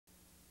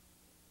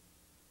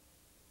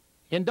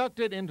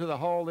Inducted into the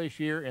Hall this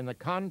year in the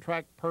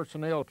contract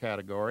personnel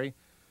category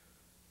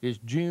is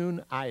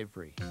June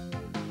Ivory.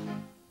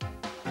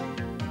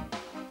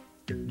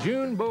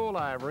 June Bull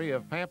Ivory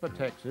of Pampa,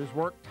 Texas,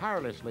 worked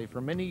tirelessly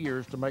for many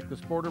years to make the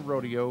sport of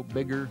rodeo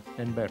bigger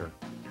and better.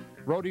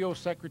 Rodeo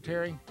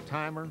secretary,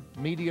 timer,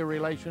 media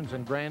relations,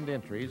 and grand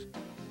entries,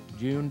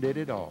 June did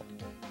it all.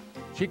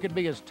 She could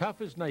be as tough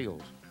as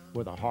nails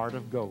with a heart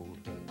of gold.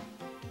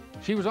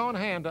 She was on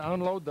hand to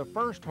unload the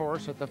first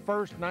horse at the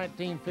first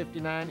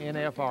 1959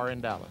 NFR in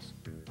Dallas.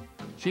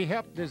 She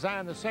helped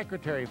design the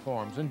secretary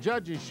forms and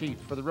judges'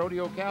 sheets for the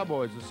Rodeo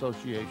Cowboys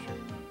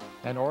Association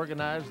and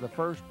organized the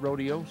first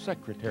rodeo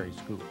secretary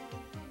school.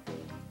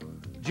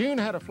 June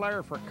had a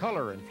flair for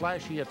color and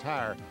flashy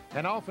attire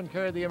and often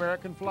carried the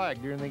American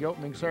flag during the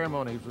opening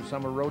ceremonies of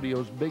some of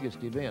rodeo's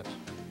biggest events.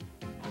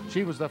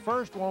 She was the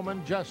first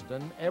woman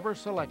Justin ever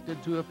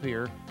selected to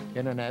appear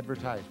in an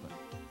advertisement.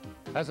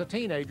 As a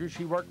teenager,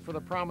 she worked for the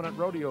prominent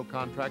rodeo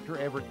contractor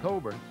Everett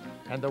Coburn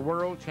and the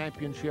World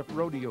Championship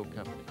Rodeo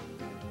Company.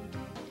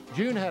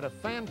 June had a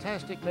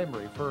fantastic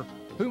memory for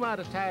who might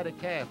have tied a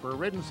calf or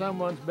ridden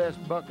someone's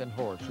best bucking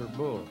horse or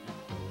bull.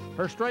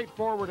 Her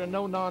straightforward and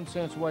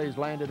no-nonsense ways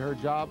landed her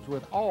jobs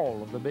with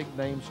all of the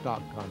big-name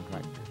stock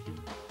contractors.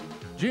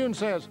 June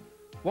says,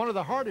 "One of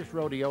the hardest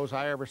rodeos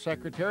I ever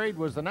secretaried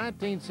was the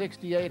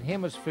 1968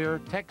 Hemisphere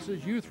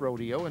Texas Youth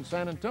Rodeo in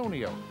San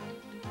Antonio.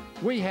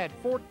 We had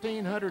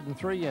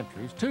 1,403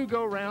 entries, 2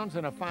 go-rounds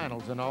and a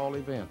finals in all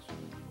events.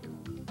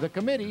 The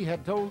committee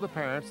had told the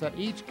parents that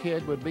each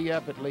kid would be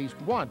up at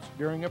least once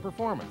during a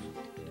performance.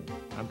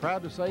 I'm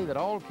proud to say that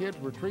all kids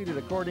were treated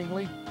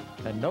accordingly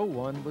and no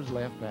one was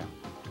left out."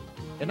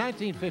 In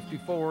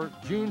 1954,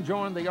 June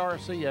joined the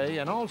RCA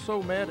and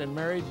also met and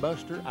married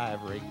Buster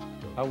Ivory,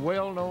 a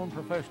well-known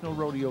professional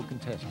rodeo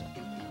contestant.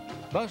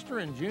 Buster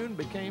and June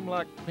became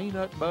like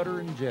peanut butter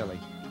and jelly.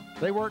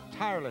 They worked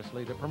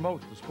tirelessly to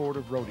promote the sport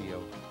of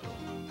rodeo.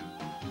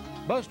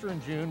 Buster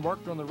and June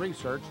worked on the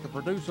research to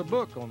produce a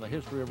book on the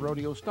history of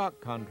rodeo stock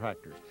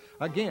contractors.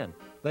 Again,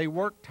 they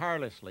worked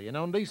tirelessly, and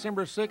on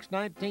December 6,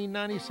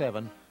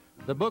 1997,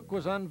 the book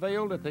was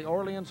unveiled at the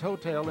Orleans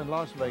Hotel in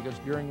Las Vegas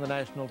during the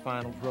National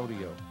Finals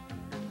Rodeo.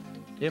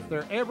 If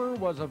there ever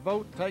was a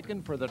vote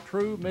taken for the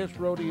true Miss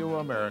Rodeo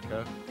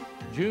America,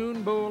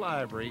 June Bull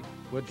Ivory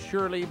would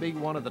surely be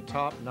one of the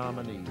top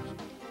nominees.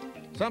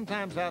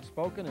 Sometimes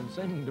outspoken and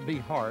seeming to be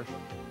harsh,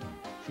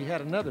 she had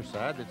another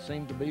side that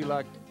seemed to be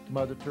like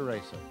Mother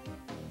Teresa.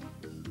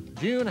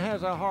 June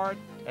has a heart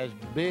as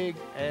big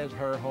as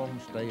her home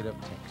state of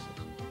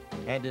Texas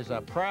and is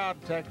a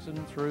proud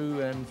Texan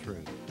through and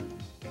through.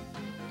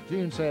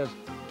 June says,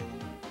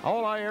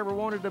 "All I ever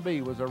wanted to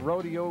be was a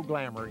rodeo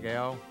glamour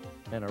gal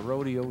and a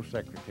rodeo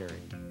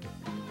secretary."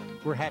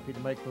 We're happy to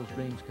make those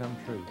dreams come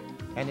true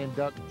and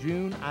induct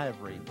June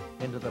Ivory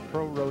into the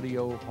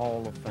ProRodeo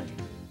Hall of Fame.